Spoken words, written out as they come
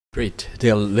Great.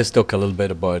 Dale, let's talk a little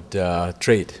bit about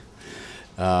trade.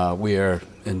 We are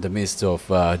in the midst of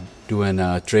doing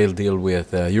a trade deal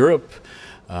with Europe,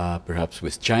 perhaps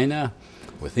with China,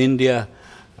 with India.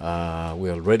 We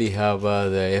already have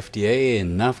the FTA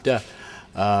and NAFTA.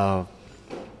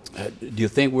 Do you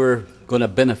think we're going to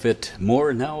benefit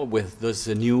more now with those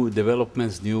new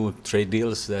developments, new trade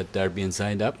deals that are being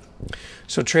signed up?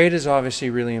 So trade is obviously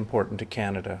really important to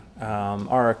Canada.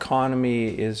 Our economy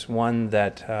is one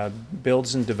that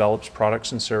builds and develops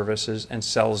products and services and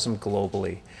sells them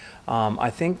globally. I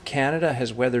think Canada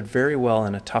has weathered very well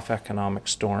in a tough economic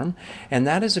storm, and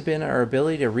that has been our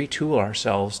ability to retool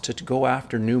ourselves to go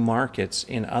after new markets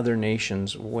in other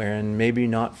nations when maybe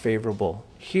not favorable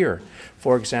here.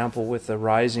 For example, with the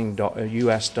rising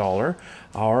US dollar,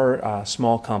 our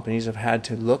small companies have had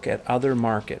to look at other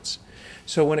markets.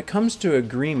 So when it comes to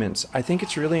agreements, I think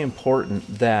it's really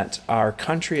important that our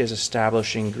country is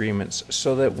establishing agreements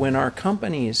so that when our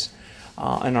companies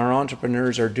and our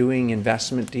entrepreneurs are doing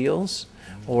investment deals,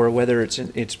 or whether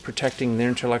it's protecting their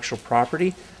intellectual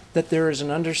property, that there is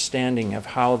an understanding of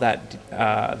how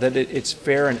it's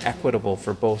fair and equitable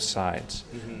for both sides.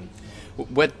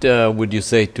 Mm-hmm. What would you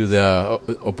say to the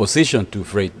opposition to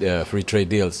free trade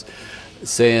deals,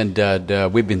 saying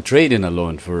that we've been trading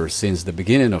alone since the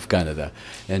beginning of Canada,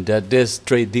 and that these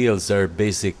trade deals are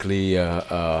basically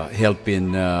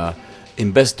helping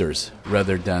investors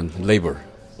rather than labor?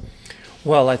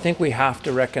 Well, I think we have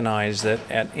to recognize that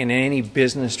in any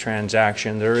business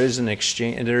transaction, there is an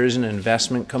exchange, there is an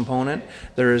investment component,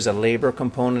 there is a labor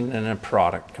component, and a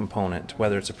product component,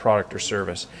 whether it's a product or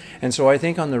service. And so I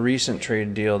think on the recent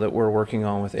trade deal that we're working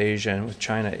on with Asia and with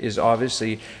China is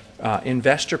obviously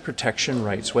investor protection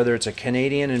rights, whether it's a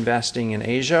Canadian investing in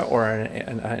Asia or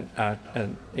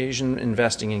an Asian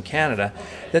investing in Canada,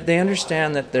 that they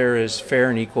understand that there is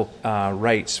fair and equal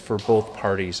rights for both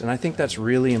parties. And I think that's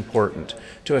really important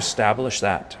to establish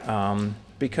that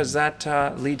because that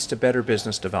leads to better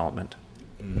business development.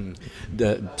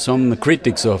 Mm-hmm. Some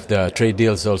critics of the trade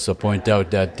deals also point out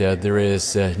that there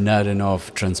is not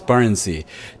enough transparency,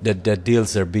 that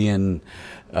deals are being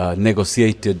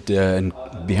negotiated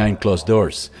behind closed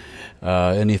doors.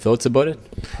 Any thoughts about it?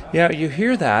 Yeah, you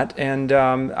hear that, and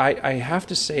I have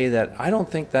to say that I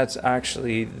don't think that's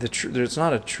actually it's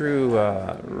not a true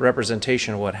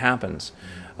representation of what happens.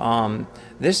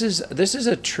 This is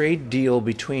a trade deal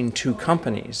between two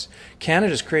companies.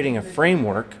 Canada's creating a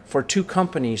framework for two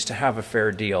companies to have a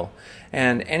fair deal,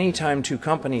 and anytime two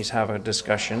companies have a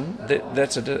discussion,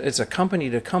 it's a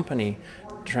company-to-company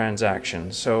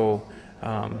transaction. So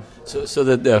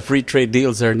that the free trade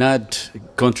deals are not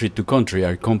country to country,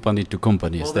 are company to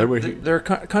company. Well, they're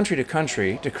country to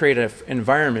country to create an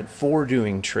environment for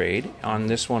doing trade. On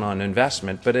this one, on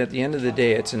investment, but at the end of the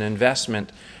day, it's an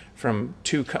investment from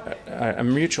a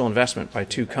mutual investment by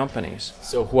two companies.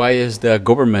 So why is the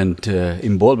government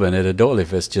involved in it at all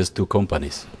if it's just two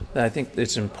companies? I think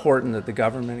it's important that the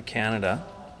government of Canada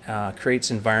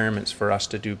creates environments for us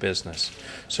to do business.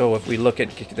 So if we look at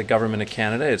the government of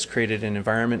Canada, it's created an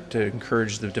environment to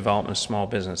encourage the development of small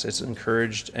business. It's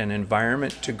encouraged an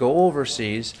environment to go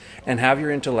overseas and have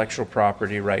your intellectual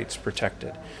property rights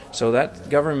protected. So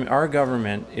that our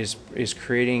government is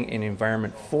creating an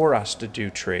environment for us to do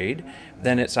trade.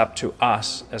 Then it's up to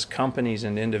us as companies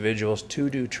and individuals to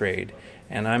do trade.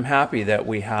 And I'm happy that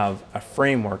we have a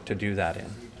framework to do that in.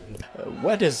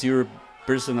 What is your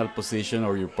personal position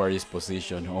or your party's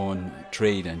position on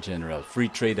trade in general, free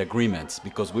trade agreements?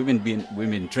 Because we've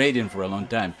been trading for a long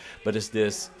time, but is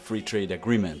this free trade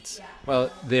agreements? Well,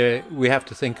 we have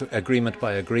to think agreement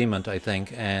by agreement, I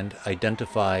think, and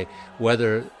identify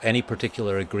whether any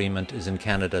particular agreement is in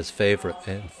Canada's favor.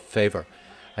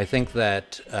 I think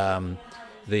that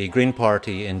the Green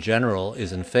Party in general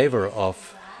is in favor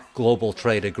of global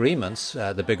trade agreements.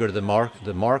 The bigger the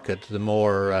market, the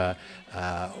more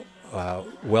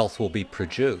wealth will be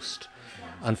produced.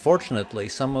 Unfortunately,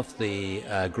 some of the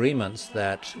agreements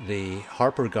that the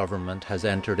Harper government has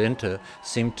entered into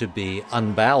seem to be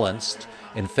unbalanced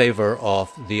in favor of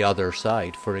the other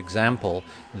side. For example,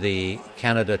 the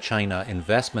Canada-China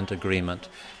investment agreement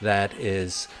that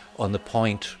is on the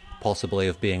point possibly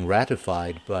of being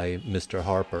ratified by Mr.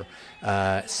 Harper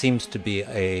seems to be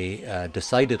a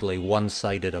decidedly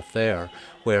one-sided affair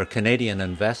where Canadian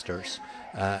investors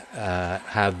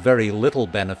have very little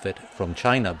benefit from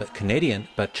China,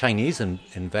 but Chinese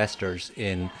investors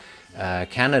in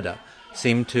Canada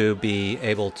seem to be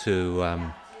able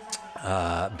to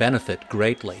benefit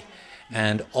greatly.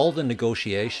 And all the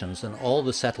negotiations and all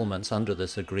the settlements under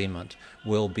this agreement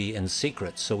will be in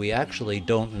secret. So we actually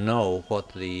don't know what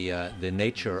the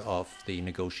nature of the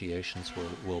negotiations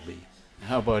will be.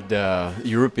 How about the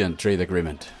European trade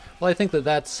agreement? Well, I think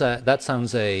that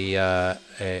sounds a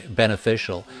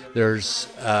beneficial. There's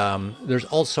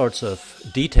all sorts of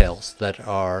details that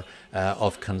are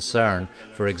of concern.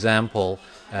 For example,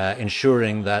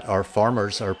 ensuring that our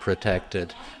farmers are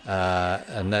protected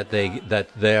and that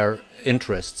their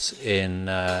interests in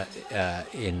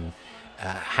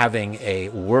having a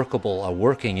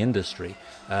working industry,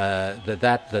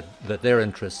 that their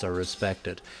interests are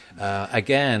respected.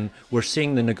 Again, we're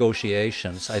seeing the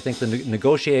negotiations. I think the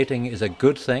negotiating is a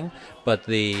good thing, but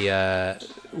we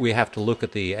have to look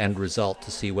at the end result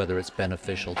to see whether it's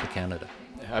beneficial to Canada.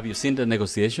 Have you seen the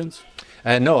negotiations?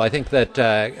 No, I think that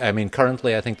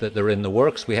currently I think that they're in the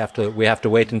works. We have to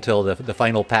wait until the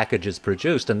final package is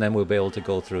produced, and then we'll be able to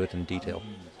go through it in detail.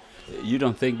 You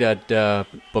don't think that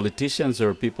politicians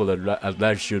or people at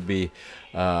large should be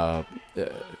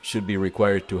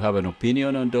required to have an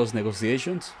opinion on those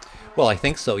negotiations? Well, I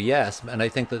think so, yes, and I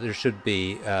think that there should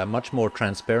be much more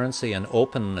transparency and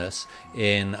openness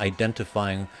in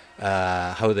identifying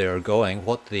how they are going,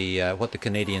 what the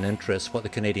Canadian interests, what the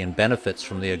Canadian benefits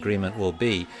from the agreement will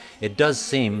be. It does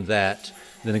seem that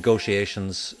the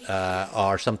negotiations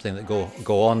are something that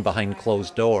go on behind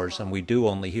closed doors, and we do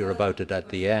only hear about it at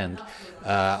the end.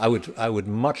 I would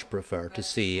much prefer to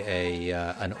see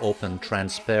an open,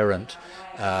 transparent,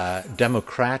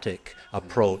 democratic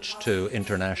approach to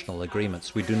international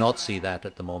agreements. We do not see that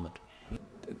at the moment.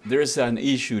 There's an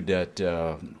issue that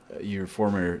your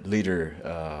former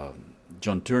leader,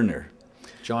 John Turner.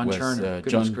 John Turner.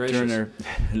 John Turner.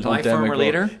 My former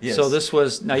leader? Yes. So this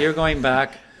was, now you're going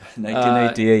back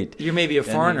 1988. You may be a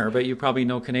foreigner, but you probably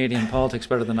know Canadian politics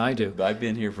better than I do. I've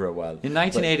been here for a while. In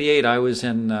 1988, I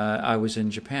was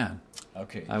in Japan.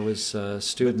 Okay. I was a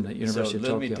student at University of Tokyo.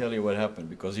 So let me tell you what happened,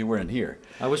 because you weren't here.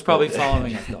 I was probably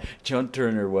following it, though. John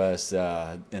Turner was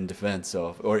in defense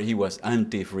of, or he was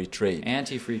anti-free trade.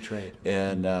 Anti-free trade.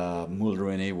 And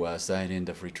Mulroney was signing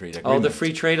the free trade agreement. Oh, the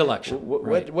free trade election.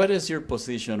 What is your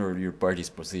position or your party's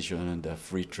position on the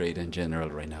free trade in general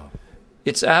right now?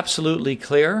 It's absolutely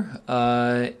clear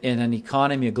in an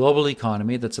economy, a global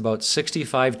economy that's about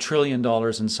 $65 trillion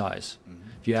in size,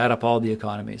 if you add up all the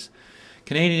economies.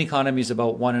 Canadian economy is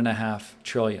about $1.5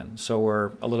 trillion, so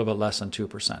we're a little bit less than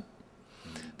 2%.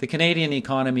 The Canadian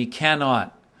economy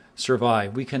cannot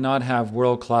survive. We cannot have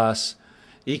world-class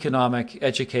economic,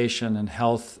 education, and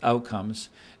health outcomes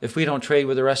if we don't trade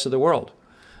with the rest of the world.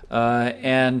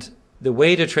 And the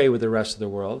way to trade with the rest of the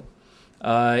world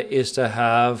is to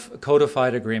have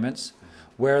codified agreements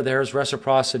where there's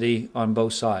reciprocity on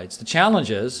both sides. The challenge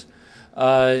is,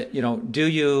 do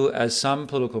you, as some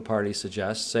political parties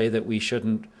suggest, say that we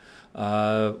shouldn't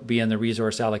be in the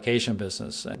resource allocation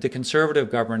business? The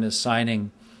Conservative government is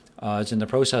in the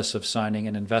process of signing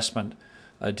an investment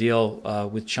deal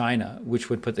with China,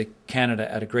 which would put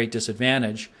Canada at a great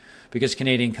disadvantage, because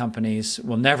Canadian companies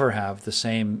will never have the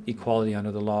same equality under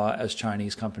the law as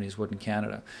Chinese companies would in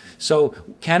Canada. So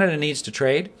Canada needs to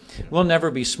trade. We'll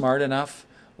never be smart enough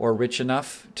or rich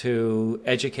enough to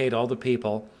educate all the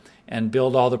people and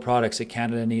build all the products that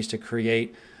Canada needs to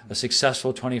create a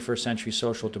successful 21st century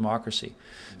social democracy.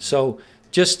 So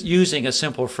just using a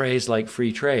simple phrase like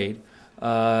free trade,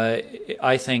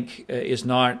 I think, is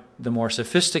not the more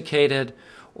sophisticated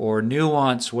or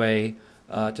nuanced way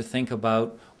to think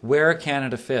about where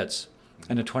Canada fits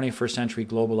in a 21st century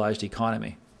globalized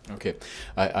economy. Okay.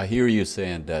 I hear you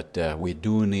saying that we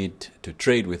do need to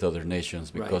trade with other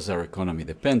nations because our economy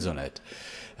depends on it.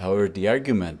 However, the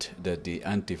argument that the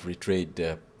anti-free trade,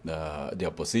 the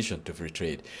opposition to free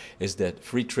trade, is that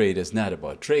free trade is not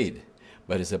about trade,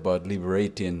 but it's about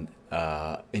liberating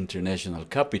international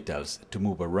capitals to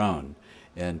move around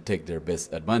and take their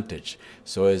best advantage.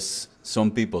 So as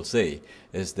some people say,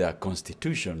 is the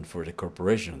constitution for the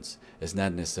corporations. It's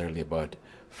not necessarily about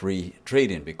free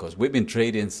trading, because we've been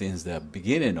trading since the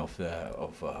beginning of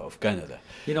Canada.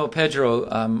 You know, Pedro,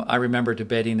 I remember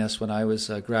debating this when I was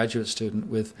a graduate student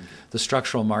with the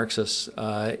structural Marxists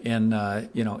in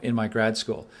my grad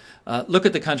school. Look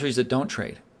at the countries that don't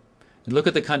trade. And look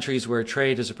at the countries where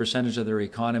trade as a percentage of their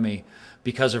economy,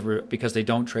 because they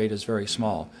don't trade, is very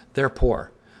small. They're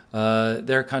poor.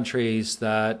 They're countries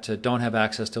that don't have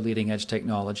access to leading-edge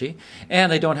technology,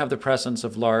 and they don't have the presence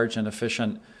of large and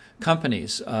efficient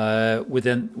companies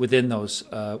within those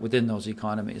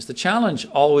economies. The challenge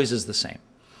always is the same,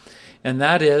 and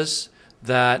that is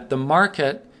that the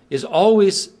market is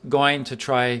always going to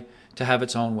try to have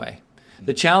its own way.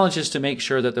 The challenge is to make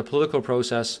sure that the political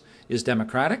process is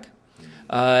democratic,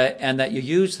 and that you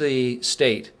use the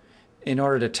state in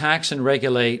order to tax and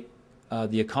regulate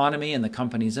the economy and the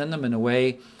companies in them in a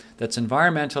way that's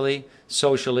environmentally,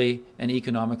 socially, and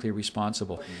economically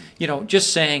responsible. You know,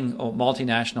 just saying, oh,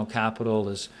 multinational capital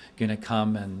is going to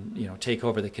come and, you know, take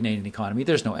over the Canadian economy,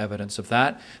 there's no evidence of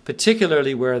that,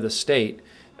 particularly where the state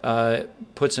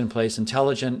puts in place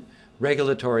intelligent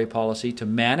regulatory policy to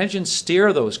manage and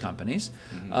steer those companies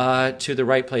to the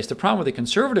right place. The problem with the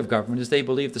Conservative government is they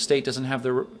believe the state doesn't have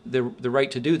the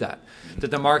right to do that, that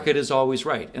the market is always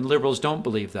right. And Liberals don't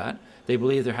believe that. They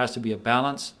believe there has to be a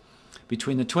balance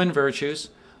between the twin virtues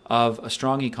of a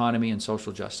strong economy and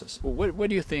social justice. Well, what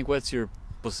do you think? What's your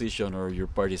position or your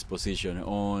party's position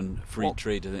on free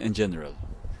trade in general?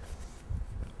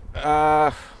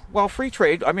 Well, free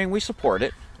trade, I mean, we support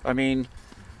it. I mean,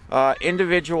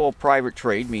 individual private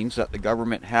trade means that the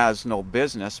government has no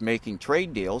business making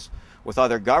trade deals with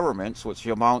other governments, which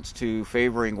amounts to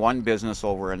favoring one business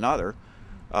over another.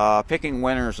 Picking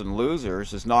winners and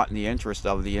losers is not in the interest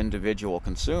of the individual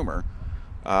consumer.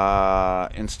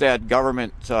 Instead,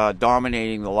 government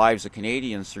dominating the lives of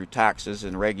Canadians through taxes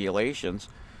and regulations.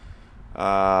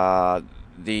 The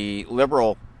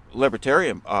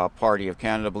Libertarian Party of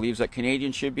Canada believes that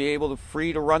Canadians should be able to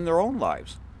free to run their own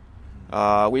lives.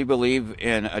 We believe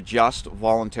in a just,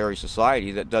 voluntary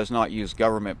society that does not use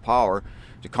government power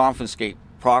to confiscate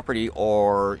property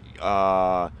or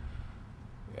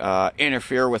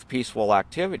interfere with peaceful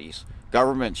activities.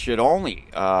 Government should only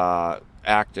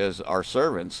act as our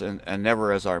servants and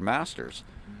never as our masters.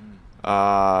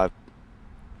 I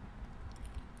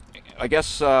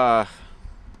guess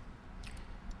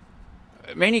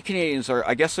many Canadians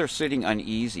are, they're sitting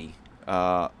uneasy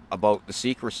about the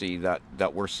secrecy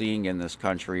that we're seeing in this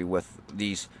country with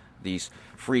these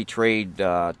free trade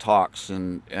talks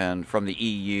and from the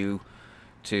EU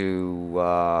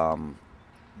to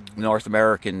North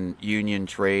American Union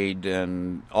trade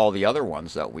and all the other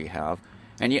ones that we have.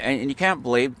 And you can't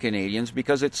blame Canadians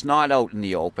because it's not out in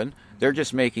the open. They're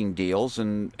just making deals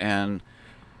and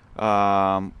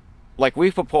like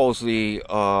we propose the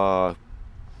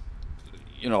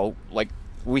like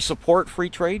we support free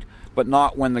trade, but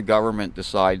not when the government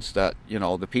decides that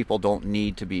the people don't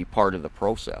need to be part of the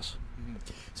process.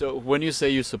 So when you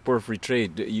say you support free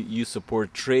trade, you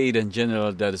support trade in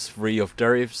general that is free of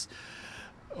tariffs,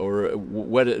 or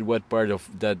what part of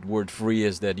that word free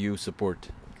is that you support?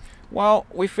 Well,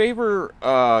 we favor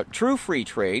true free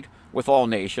trade with all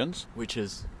nations. Which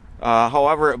is?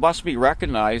 However, it must be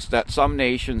recognized that some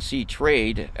nations see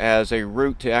trade as a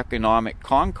route to economic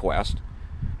conquest,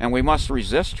 and we must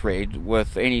resist trade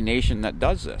with any nation that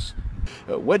does this.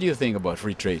 What do you think about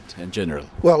free trade in general?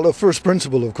 Well, the first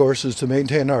principle, of course, is to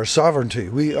maintain our sovereignty.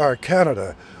 We are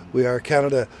Canada. We are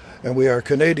Canada and we are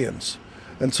Canadians.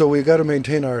 And so we've got to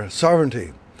maintain our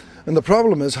sovereignty. And the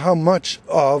problem is how much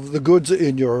of the goods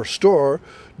in your store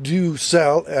do you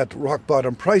sell at rock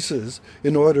bottom prices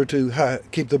in order to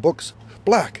keep the books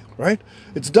black, right?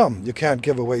 It's dumb. You can't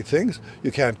give away things.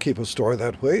 You can't keep a store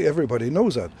that way. Everybody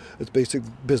knows that. It's basic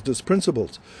business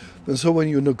principles. And so when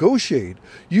you negotiate,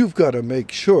 you've got to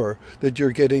make sure that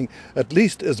you're getting at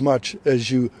least as much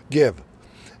as you give.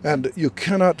 And you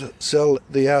cannot sell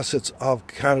the assets of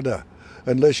Canada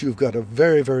unless you've got a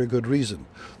very, very good reason.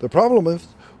 The problem is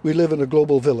we live in a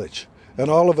global village. And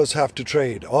all of us have to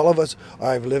trade. All of us,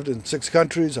 I've lived in 6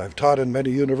 countries, I've taught in many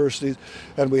universities,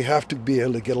 and we have to be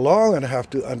able to get along and have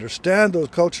to understand those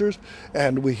cultures.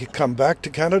 And we come back to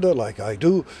Canada like I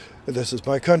do. This is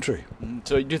my country.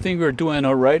 So do you think we're doing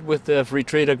all right with the free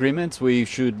trade agreements? We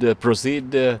should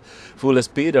proceed full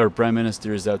speed. Our Prime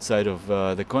Minister is outside of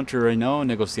the country right now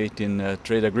negotiating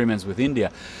trade agreements with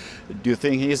India. Do you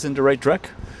think he is in the right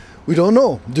track? We don't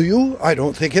know. Do you? I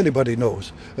don't think anybody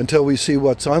knows until we see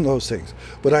what's on those things.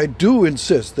 But I do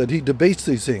insist that he debates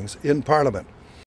these things in Parliament.